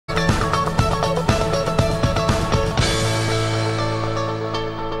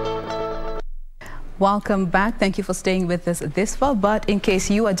Welcome back. Thank you for staying with us this far. But in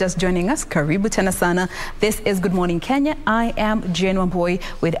case you are just joining us, Karibu tena sana. This is Good Morning Kenya. I am Jain Wambui.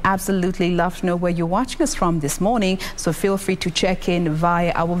 We'd absolutely love to know where you're watching us from this morning. So feel free to check in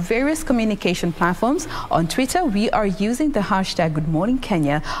via our various communication platforms. On Twitter, we are using the hashtag Good Morning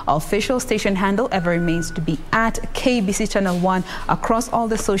Kenya. Our official station handle ever remains to be at KBC Channel 1 across all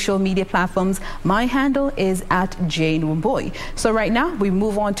the social media platforms. My handle is at Jain Wambui. So right now, we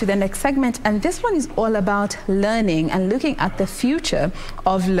move on to the next segment. And this one is all about learning and looking at the future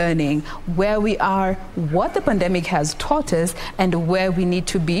of learning, where we are, what the pandemic has taught us, and where we need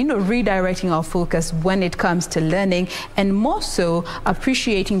to be, redirecting our focus when it comes to learning, and more so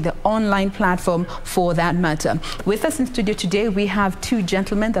appreciating the online platform for that matter. With us in studio today, we have two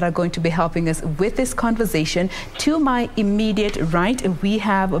gentlemen that are going to be helping us with this conversation. To my immediate right, we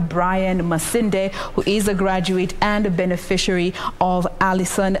have Brian Masinde, who is a graduate and a beneficiary of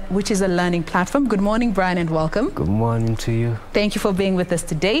Alison, which is a learning platform. Good morning, Brian, and welcome. Good morning to you. Thank you for being with us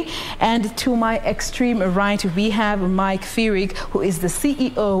today. And to my extreme right, we have Mike Feerick, who is the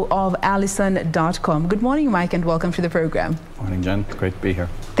CEO of Alison.com. Good morning, Mike, and welcome to the program. Morning, Jen. Great to be here.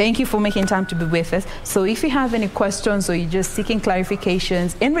 Thank you for making time to be with us. So if you have any questions or you're just seeking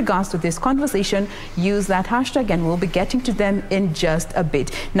clarifications in regards to this conversation, use that hashtag and we'll be getting to them in just a bit.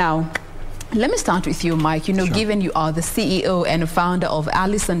 Now, let me start with you, Mike. Sure. Given you are the CEO and founder of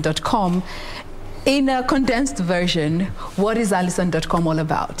Alison.com, in a condensed version, what is Alison.com all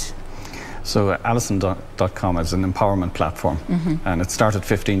about? So Alison.com is an empowerment platform, and it started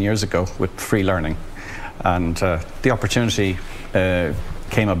 15 years ago with free learning. And the opportunity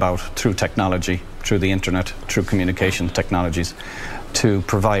came about through technology, through the internet, through communication technologies, to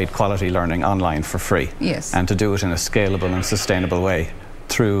provide quality learning online for free. Yes. And to do it in a scalable and sustainable way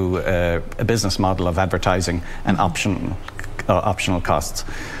through a business model of advertising and optional costs.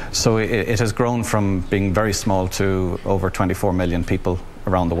 So it has grown from being very small to over 24 million people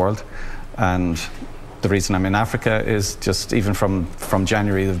around the world. And the reason I'm in Africa is just even from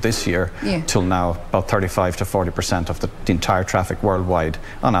January of this year till now, about 35 to 40% of the entire traffic worldwide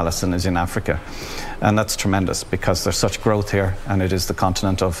on Alison is in Africa. And that's tremendous because there's such growth here, and it is the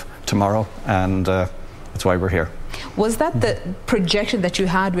continent of tomorrow, and that's why we're here. Was that the projection that you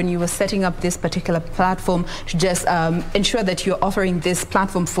had when you were setting up this particular platform to just ensure that you're offering this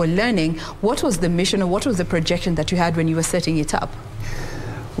platform for learning? What was the mission, or what was the projection that you had when you were setting it up?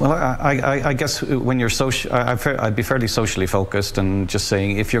 Well, I guess when you're I'd be fairly socially focused, and just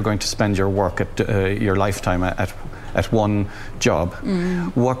saying if you're going to spend your work at your lifetime at one job,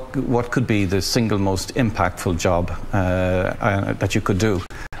 what could be the single most impactful job that you could do?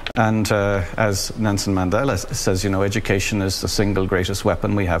 And as Nelson Mandela says, education is the single greatest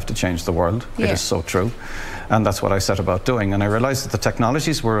weapon we have to change the world. Yeah. It is so true. And that's what I set about doing. And I realized that the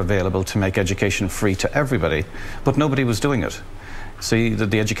technologies were available to make education free to everybody, but nobody was doing it. See,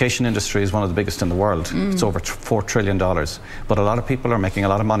 the education industry is one of the biggest in the world. It's over $4 trillion. But a lot of people are making a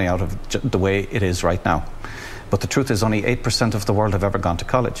lot of money out of the way it is right now. But the truth is only 8% of the world have ever gone to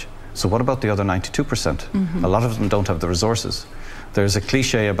college. So what about the other 92%? A lot of them don't have the resources. There's a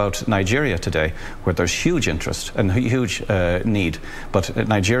cliche about Nigeria today where there's huge interest and huge need, but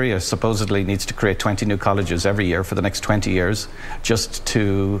Nigeria supposedly needs to create 20 new colleges every year for the next 20 years just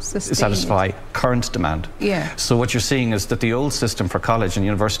to satisfy current demand. Yeah. So what you're seeing is that the old system for college and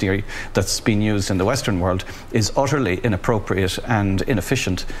university that's been used in the Western world is utterly inappropriate and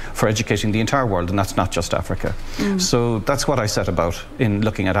inefficient for educating the entire world, and that's not just Africa. So that's what I set about in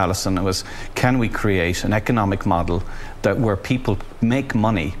looking at Alison. It was, can we create an economic model where people make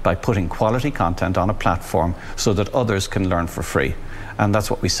money by putting quality content on a platform so that others can learn for free? And that's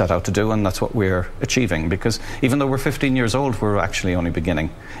what we set out to do, and that's what we're achieving, because even though we're 15 years old, we're actually only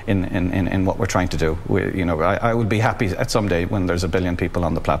beginning in what we're trying to do. I would be happy at some day when there's 1 billion people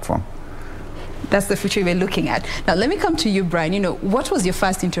on the platform. That's the future we're looking at. Now, let me come to you, Brian. What was your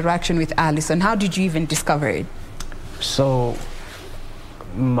first interaction with Alison? How did you even discover it? So,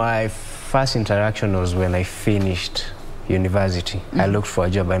 my first interaction was when I finished university. I looked for a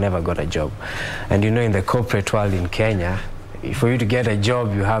job. I never got a job. And in the corporate world in Kenya, for you to get a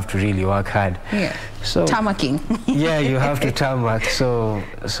job, you have to really work hard. Yeah. So tarmacking. Yeah, you have to tarmac. So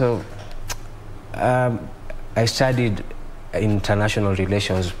I studied international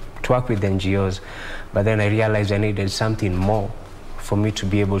relations to work with NGOs, but then I realized I needed something more for me to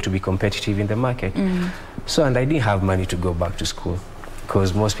be able to be competitive in the market. So, and I didn't have money to go back to school,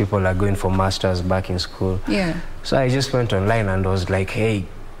 because most people are going for masters back in school. Yeah. So I just went online and was like, hey,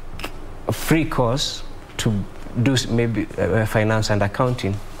 a free course to do maybe finance and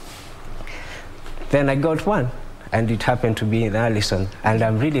accounting. Then I got one. and it happened to be in Alison, and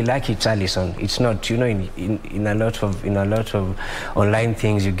I'm really lucky it's Alison. It's not, you know, in a lot of online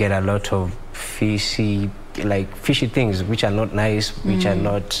things you get a lot of fishy things which are not nice, which are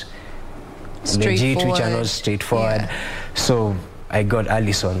not legit, which are not straightforward. So I got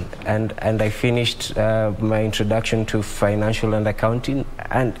Alison, and I finished my introduction to financial and accounting,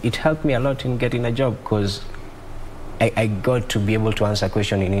 and it helped me a lot in getting a job, because I got to be able to answer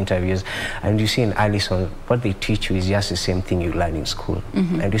questions in interviews. And you see in Alison, what they teach you is just the same thing you learn in school.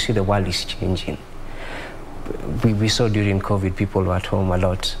 And you see the world is changing. We saw during COVID, people were at home a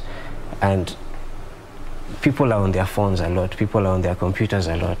lot, and people are on their phones a lot, people are on their computers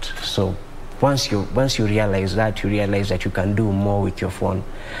a lot. So once you realize that, you can do more with your phone,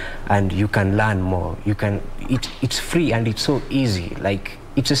 and you can learn more. It's free and it's so easy. Like,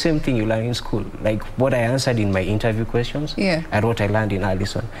 it's the same thing you learn in school. Like what I answered in my interview questions, and what I learned in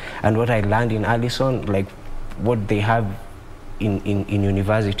Alison. And what I learned in Alison, like what they have in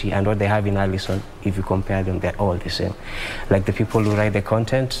university and what they have in Alison, if you compare them, they're all the same. Like the people who write the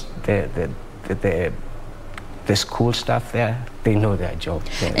content, the school staff there, they know their job.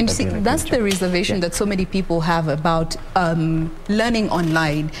 And you see, that's the reservation that so many people have about learning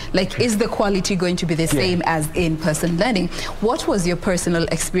online. Like, is the quality going to be the same as in-person learning? What was your personal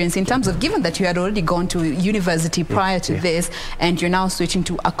experience in terms of, given that you had already gone to university prior to this, and you're now switching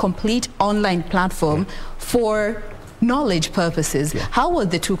to a complete online platform for knowledge purposes? How were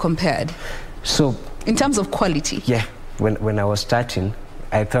the two compared? So, in terms of quality? When I was starting,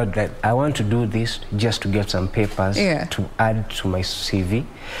 I thought that I want to do this just to get some papers to add to my CV,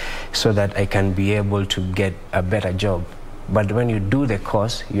 so that I can be able to get a better job. But when you do the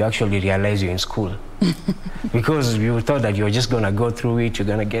course, you actually realize you're in school. Because you thought that you're just going to go through it, you're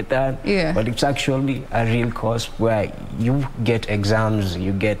going to get that. But it's actually a real course where you get exams,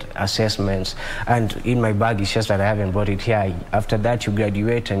 you get assessments. And in my bag, it's just that I haven't brought it here. After that, you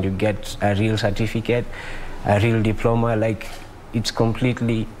graduate and you get a real certificate, a real diploma. Like, it's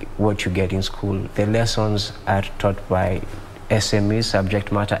completely what you get in school. The lessons are taught by SMEs, subject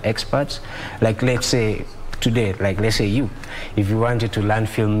matter experts. Like, let's say today, like let's say if you wanted to learn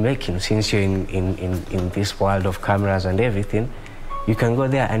filmmaking, since you're in this world of cameras and everything, you can go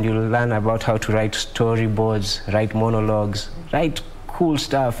there and you'll learn about how to write storyboards, write monologues, write cool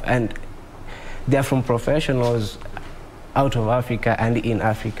stuff. And they're from professionals out of Africa and in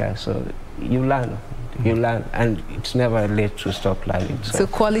Africa. So you learn, and it's never late to stop learning. So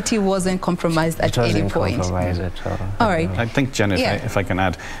quality wasn't compromised at any point? It wasn't compromised at all. All right. I think, Jen, if I can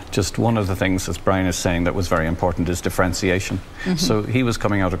add, just one of the things, as Brian is saying, that was very important is differentiation. So he was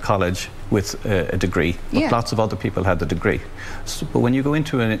coming out of college with a degree, but lots of other people had the degree. So, but when you go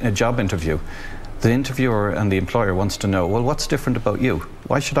into a job interview, the interviewer and the employer wants to know, well, what's different about you?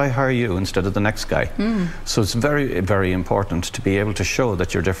 Why should I hire you instead of the next guy? So it's very, very important to be able to show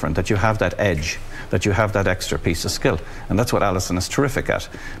that you're different, that you have that edge, that you have that extra piece of skill. And that's what Alison is terrific at,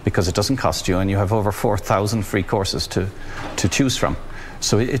 because it doesn't cost you, and you have over 4,000 free courses to choose from.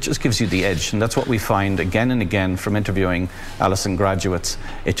 So it just gives you the edge, and that's what we find again and again from interviewing Alison graduates.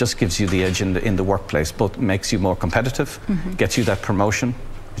 It just gives you the edge in the workplace, both makes you more competitive, gets you that promotion.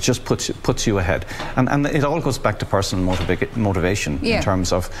 It just puts you ahead. And it all goes back to personal motivation in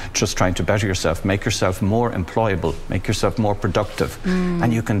terms of just trying to better yourself, make yourself more employable, make yourself more productive.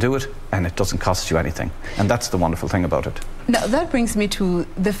 And you can do it, and it doesn't cost you anything. And that's the wonderful thing about it. Now, that brings me to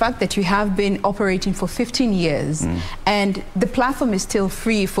the fact that you have been operating for 15 years, and the platform is still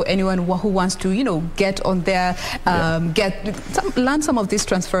free for anyone who wants to, you know, get on there, learn some of these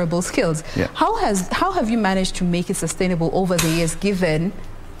transferable skills. How have you managed to make it sustainable over the years, given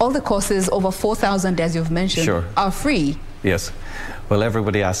all the courses, over 4,000, as you've mentioned, are free? Yes. Well,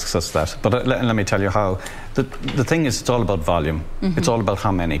 everybody asks us that. But let me tell you how. The thing is, it's all about volume. It's all about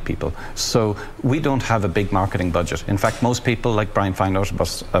how many people. So we don't have a big marketing budget. In fact, most people, like Brian, find out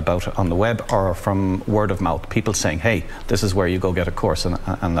about on the web or from word of mouth. People saying, hey, this is where you go get a course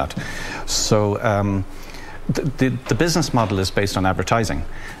and that. So the business model is based on advertising,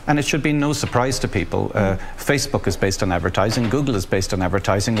 and it should be no surprise to people. Facebook is based on advertising, Google is based on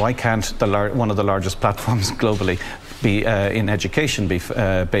advertising. Why can't one of the largest platforms globally be in education be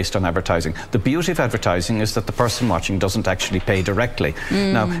based on advertising? The beauty of advertising is that the person watching doesn't actually pay directly.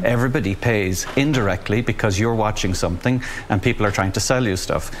 Now, everybody pays indirectly because you're watching something and people are trying to sell you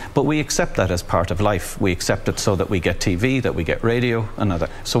stuff, but we accept that as part of life. We accept it so that we get TV, that we get radio and other.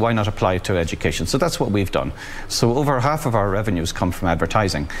 So why not apply it to education? So that's what we've done. So over half of our revenues come from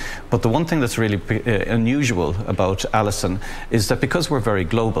advertising. But the one thing that's really unusual about Alison is that because we're very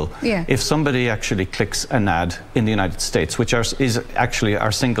global, if somebody actually clicks an ad in the United States, which is actually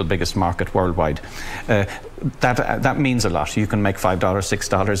our single biggest market worldwide, that means a lot. You can make $5,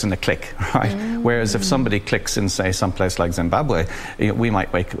 $6 in a click, right? Whereas if somebody clicks in, say, someplace like Zimbabwe, we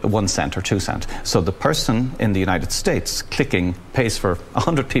might make 1 cent or 2 cents. So the person in the United States clicking pays for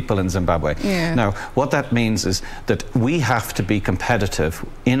 100 people in Zimbabwe. Yeah. Now, what that means is that we have to be competitive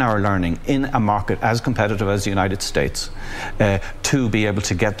in our learning in a market as competitive as the United States to be able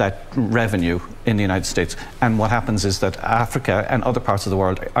to get that revenue in the United States. And what happens is that Africa and other parts of the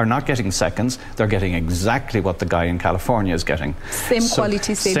world are not getting seconds, they're getting exactly what the guy in California is getting. Same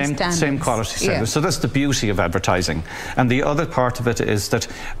quality, same standards. Same quality standards. Yeah. So that's the beauty of advertising. And the other part of it is that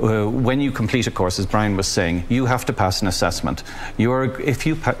when you complete a course, as Brian was saying, you have to pass an assessment. If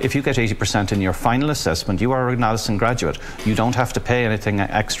you get 80% in your final assessment, you are an Alison graduate. You don't have to pay anything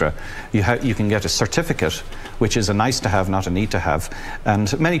extra. You can get a certificate, which is a nice to have, not a need to have.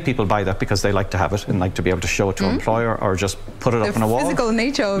 And many people buy that because they like to have it and like to be able to show it to an employer or just put it up on a wall. The physical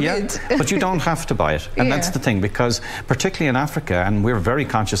nature of it. But you don't have to buy it. And that's the thing, because particularly in Africa, and we're very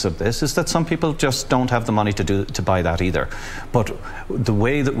conscious of this, is that some people just don't have the money to buy that either. But the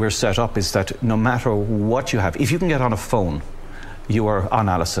way that we're set up is that no matter what you have, if you can get on a phone, you are on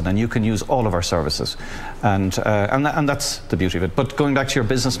Alison and you can use all of our services, and that's the beauty of it. But going back to your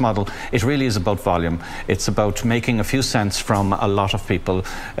business model, it really is about volume. It's about making a few cents from a lot of people.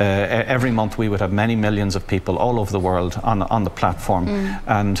 Every month we would have many millions of people all over the world on the platform,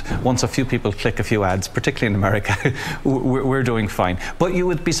 and once a few people click a few ads, particularly in America, we're doing fine. But you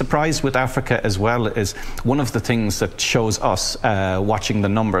would be surprised with Africa as well. Is one of the things that shows us watching the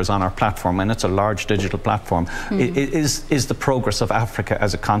numbers on our platform, and it's a large digital platform, is the progress of Africa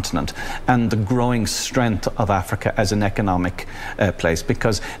as a continent and the growing strength of Africa as an economic place,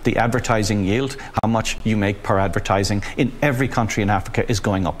 because the advertising yield, how much you make per advertising in every country in Africa, is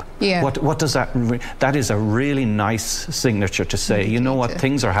going up. Yeah. What does that that is a really nice signature to say, you know what,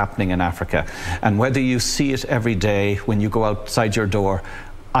 things are happening in Africa, and whether you see it every day when you go outside your door,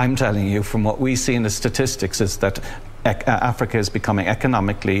 I'm telling you from what we see in the statistics is that Africa is becoming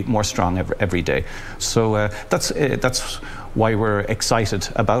economically more strong every day. So that's why we're excited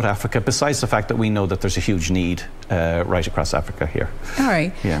about Africa, besides the fact that we know that there's a huge need right across Africa here. All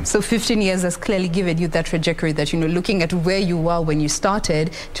right. Yeah. So 15 years has clearly given you that trajectory that, looking at where you were when you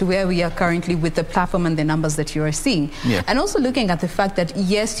started to where we are currently with the platform and the numbers that you are seeing. Yeah. And also looking at the fact that,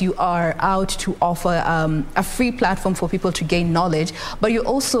 yes, you are out to offer a free platform for people to gain knowledge, but you're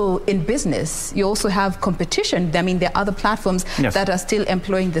also in business. You also have competition. I mean, there are other platforms that are still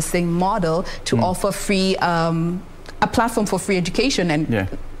employing the same model to offer free a platform for free education, and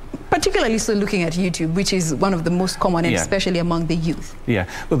particularly so looking at YouTube, which is one of the most common, and especially among the youth. Yeah,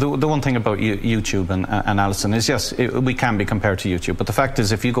 well, the one thing about YouTube and Alison is, yes, we can be compared to YouTube, but the fact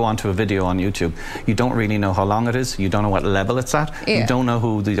is, if you go onto a video on YouTube, you don't really know how long it is, you don't know what level it's at, you don't know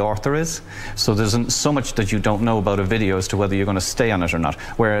who the author is, so there's so much that you don't know about a video as to whether you're going to stay on it or not.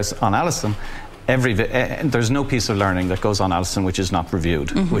 Whereas on Alison, there's no piece of learning that goes on Alison which is not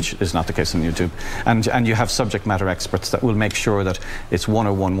reviewed, which is not the case on YouTube. And you have subject matter experts that will make sure that it's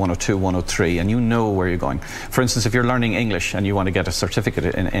 101, 102, 103, and you know where you're going. For instance, if you're learning English and you want to get a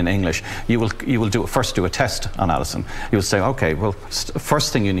certificate in English, you will first do a test on Alison. You will say, okay, well,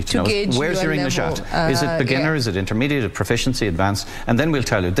 first thing you need to know is where's your English at? Is it beginner? Is it intermediate? Proficiency? Advanced? And then we'll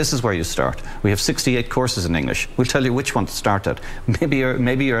tell you this is where you start. We have 68 courses in English. We'll tell you which one to start at. Maybe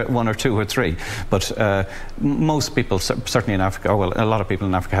you're at 1 or 2 or 3. But most people, certainly in Africa, well, a lot of people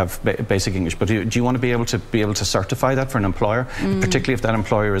in Africa have basic English. But do you want to be able to certify that for an employer, particularly if that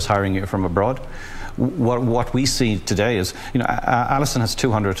employer is hiring you from abroad? What we see today is, Alison has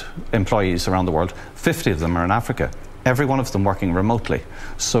 200 employees around the world. 50 of them are in Africa. Every one of them working remotely.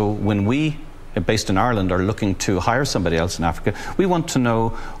 So when we, based in Ireland, are looking to hire somebody else in Africa, we want to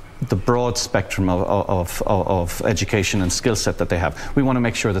know the broad spectrum of education and skill set that they have. We want to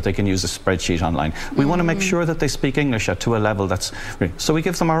make sure that they can use a spreadsheet online. We want to make sure that they speak English to a level that's... So we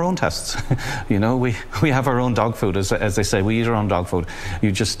give them our own tests. We have our own dog food, as they say. We eat our own dog food.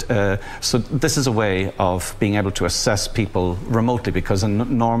 So this is a way of being able to assess people remotely, because a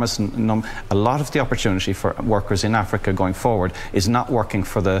lot of the opportunity for workers in Africa going forward is not working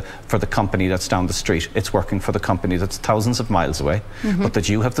for the company that's down the street. It's working for the company that's thousands of miles away, but that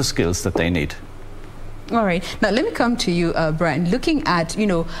you have the skills that they need. All right. Now, let me come to you, Brian. Looking at,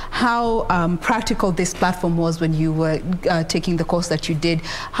 how practical this platform was when you were taking the course that you did,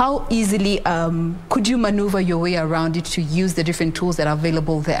 how easily could you maneuver your way around it to use the different tools that are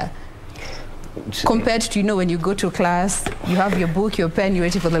available there? Compared to, when you go to class, you have your book, your pen, you're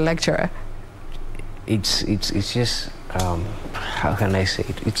waiting for the lecturer. It's just, how can I say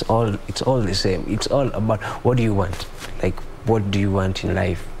it? It's all the same. It's all about what do you want? Like, what do you want in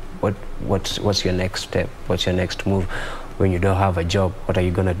life? what's your next step? What's your next move? When you don't have a job, what are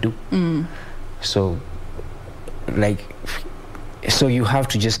you gonna do? So, like, so you have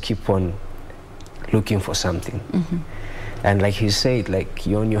to just keep on looking for something. And like he said, like,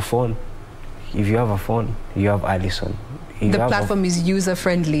 you're on your phone. If you have a phone, you have Alison. The platform is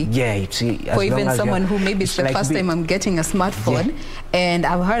user-friendly. Yeah, for even someone who maybe it's the like first time I'm getting a smartphone, and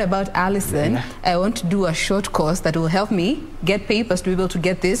I've heard about Alison. I want to do a short course that will help me get papers to be able to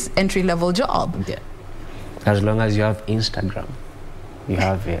get this entry-level job. Yeah. As long as you have Instagram, you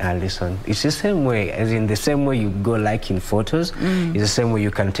have Alison. It's the same way, as in the same way you go liking photos, it's the same way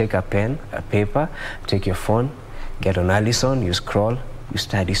you can take a pen, a paper, take your phone, get on Alison, you scroll, you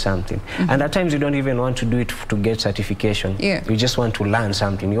study something. And at times you don't even want to do it to get certification. You just want to learn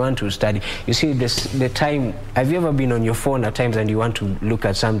something. You want to study. You see, the time, have you ever been on your phone at times and you want to look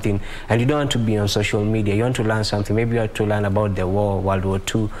at something and you don't want to be on social media? You want to learn something. Maybe you want to learn about the war, World War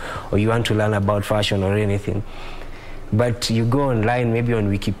II, or you want to learn about fashion or anything. But you go online, maybe on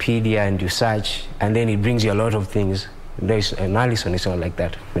Wikipedia, and you search, and then it brings you a lot of things. There's an Alison, it's not like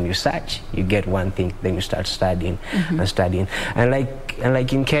that. When you search, you get one thing, then you start studying and studying. And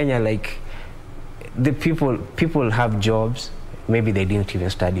like in Kenya, like the people have jobs maybe they didn't even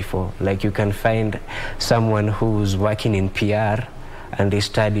study for. Like you can find someone who's working in PR and they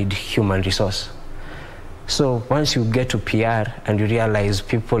studied human resource. So once you get to PR and you realize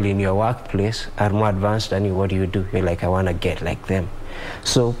people in your workplace are more advanced than you, what do? You're like, I want to get like them.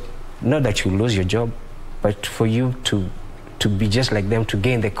 So not that you lose your job, but for you to be just like them, to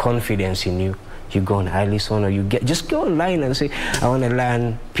gain the confidence in you, you go on Alison, or you just go online and say, I want to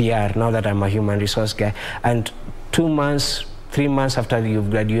learn PR now that I'm a human resource guy. And 2 months, 3 months after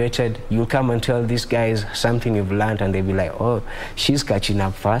you've graduated, you'll come and tell these guys something you've learned, and they'll be like, oh, she's catching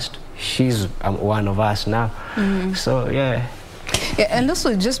up fast. She's one of us now. So, yeah. Yeah, and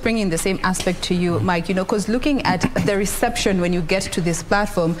also just bringing the same aspect to you, Mike, you know, because looking at the reception when you get to this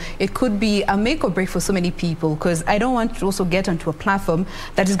platform, it could be a make or break for so many people, because I don't want to also get onto a platform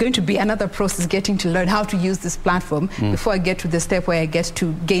that is going to be another process getting to learn how to use this platform before I get to the step where I get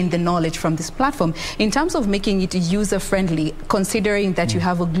to gain the knowledge from this platform. In terms of making it user-friendly, considering that you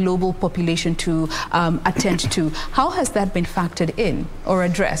have a global population to attend to, how has that been factored in or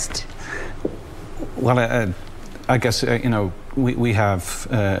addressed? Well, I guess, you know, we have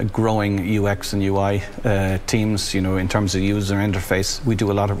growing UX and UI teams, you know, in terms of user interface. We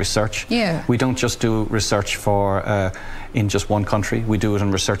do a lot of research. Yeah. We don't just do research for in just one country. We do it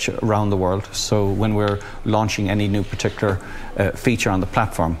in research around the world. So when we're launching any new particular feature on the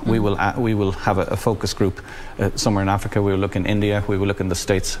platform, we will have a focus group somewhere in Africa. We will look in India. We will look in the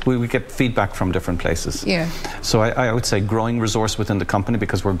States. We get feedback from different places. Yeah. So I would say growing resource within the company,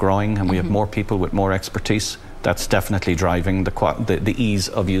 because we're growing and we have more people with more expertise. That's definitely driving the ease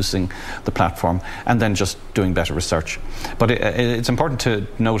of using the platform, and then just doing better research. But it's important to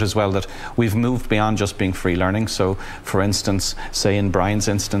note as well that we've moved beyond just being free learning. So, for instance, say in Brian's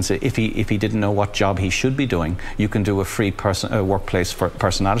instance, if he didn't know what job he should be doing, you can do a free workplace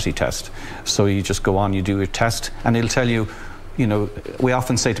personality test. So you just go on, you do your test, and it'll tell you. You know, we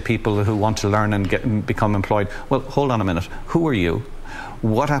often say to people who want to learn and become employed, well, hold on a minute, who are you?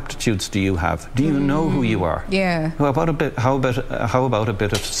 What aptitudes do you have? Do you know who you are? Yeah. How about a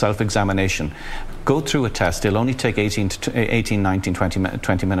bit of self-examination? Go through a test. It'll only take 18, 19,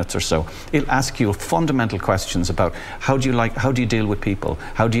 20 minutes or so. It'll ask you fundamental questions about how do you deal with people?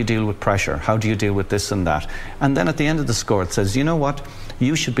 How do you deal with pressure? How do you deal with this and that? And then at the end of the score, it says, you know what?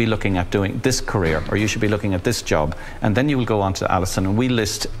 You should be looking at doing this career, or you should be looking at this job. And then you will go on to Alison, and we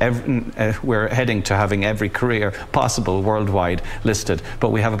list we're heading to having every career possible worldwide listed, but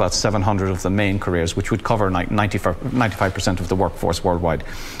we have about 700 of the main careers, which would cover 95% of the workforce worldwide.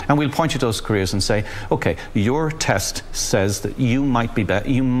 And we'll point you to those careers and say, okay, your test says that you might be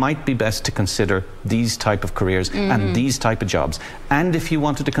best to consider these type of careers and these type of jobs. And if you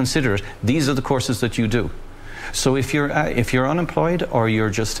wanted to consider it, these are the courses that you do. So if you're unemployed, or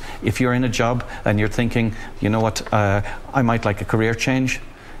if you're in a job and you're thinking, you know what, I might like a career change,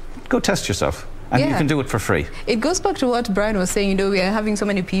 go test yourself. And you can do it for free. It goes back to what Brian was saying. You know, we are having so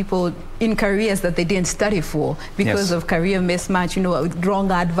many people in careers that they didn't study for because of career mismatch, you know,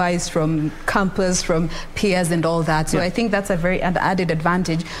 wrong advice from campus, from peers and all that. So I think that's a very added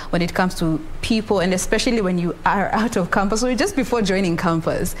advantage when it comes to people, and especially when you are out of campus or just before joining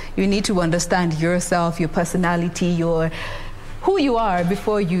campus. You need to understand yourself, your personality, who you are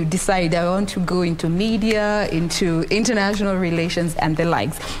before you decide, I want to go into media, into international relations and the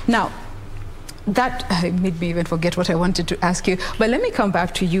likes. Now, that made me even forget what I wanted to ask you. But let me come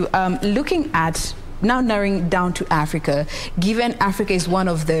back to you. Looking at now narrowing down to Africa, given Africa is one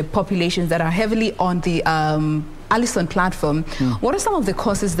of the populations that are heavily on the Alison platform, what are some of the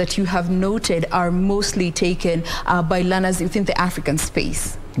courses that you have noted are mostly taken by learners within the African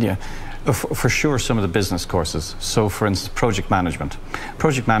space? Yeah. For sure, some of the business courses. So, for instance, project management.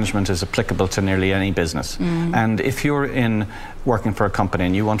 Project management is applicable to nearly any business. And if you're working for a company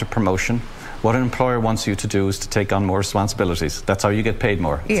and you want a promotion, what an employer wants you to do is to take on more responsibilities. That's how you get paid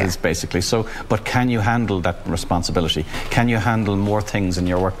more, is basically. So, but can you handle that responsibility? Can you handle more things in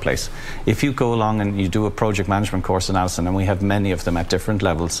your workplace? If you go along and you do a project management course in Alison, and we have many of them at different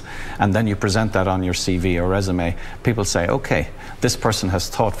levels, and then you present that on your CV or resume, people say, okay, this person has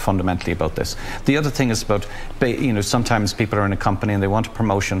thought fundamentally about this. The other thing is about, sometimes people are in a company and they want a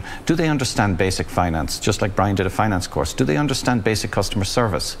promotion. Do they understand basic finance? Just like Brian did a finance course. Do they understand basic customer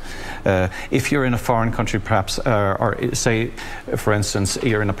service? If you're in a foreign country, perhaps, or say, for instance,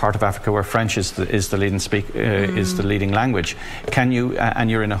 you're in a part of Africa where French is the leading language, can you?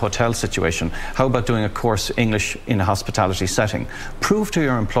 And you're in a hotel situation. How about doing a course English in a hospitality setting? Prove to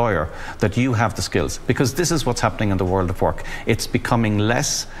your employer that you have the skills, because this is what's happening in the world of work. It's becoming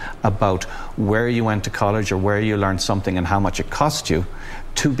less about where you went to college or where you learned something and how much it cost you,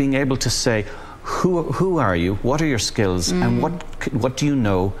 to being able to say, who are you, what are your skills, and what do you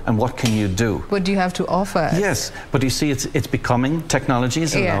know, and what can you do? What do you have to offer? Yes, but you see, it's becoming, technology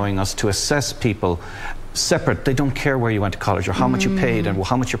is allowing us to assess people separate. They don't care where you went to college or how much you paid and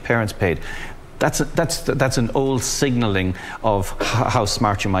how much your parents paid. That's an old signalling of how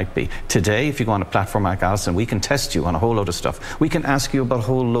smart you might be. Today, if you go on a platform like Alison, we can test you on a whole load of stuff. We can ask you about a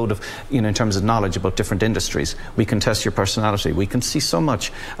whole load of, in terms of knowledge about different industries. We can test your personality. We can see so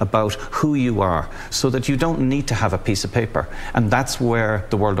much about who you are, so that you don't need to have a piece of paper. And that's where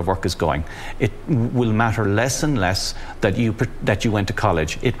the world of work is going. It will matter less and less that you went to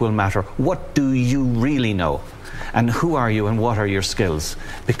college. It will matter, what do you really know? And who are you and what are your skills?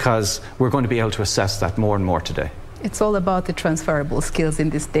 Because we're going to be able to assess that more and more today. It's all about the transferable skills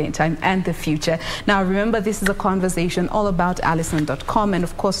in this day and time and the future. Now, remember, this is a conversation all about Alison.com, and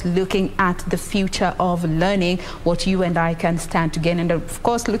of course, looking at the future of learning, what you and I can stand to gain. And of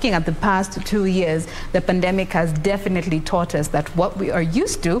course, looking at the past 2 years, the pandemic has definitely taught us that what we are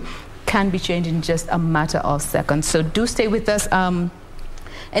used to can be changed in just a matter of seconds. So do stay with us.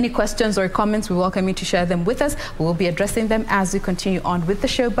 Any questions or comments, we welcome you to share them with us. We will be addressing them as we continue on with the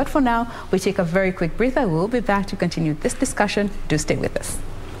show. But for now, we take a very quick breather. We'll be back to continue this discussion. Do stay with us.